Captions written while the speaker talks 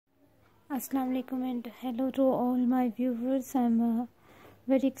Assalamu alaikum and hello to all my viewers. I'm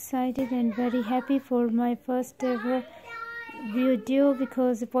very excited and very happy for my first ever video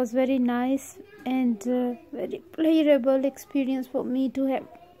because it was very nice and very pleasurable experience for me to have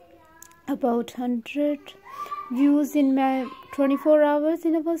about 100 views in my 24 hours,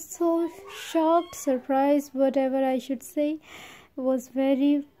 and I was so shocked, surprised, whatever I should say. It was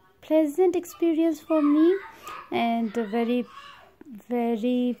very pleasant experience for me, and very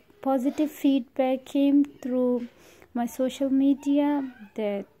positive feedback came through my social media.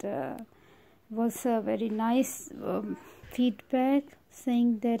 That was a very nice feedback,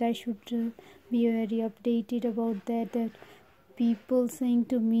 saying that I should be very updated about that people saying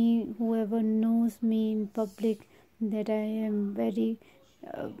to me, whoever knows me in public, that I am very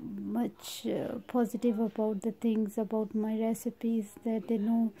much positive about the things, about my recipes, that they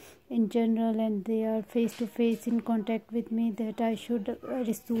know in general and they are face to face in contact with me, that I should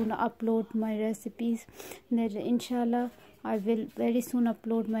very soon upload my recipes, that inshallah I will very soon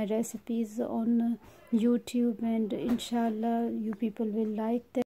upload my recipes on YouTube, and inshallah you people will like that.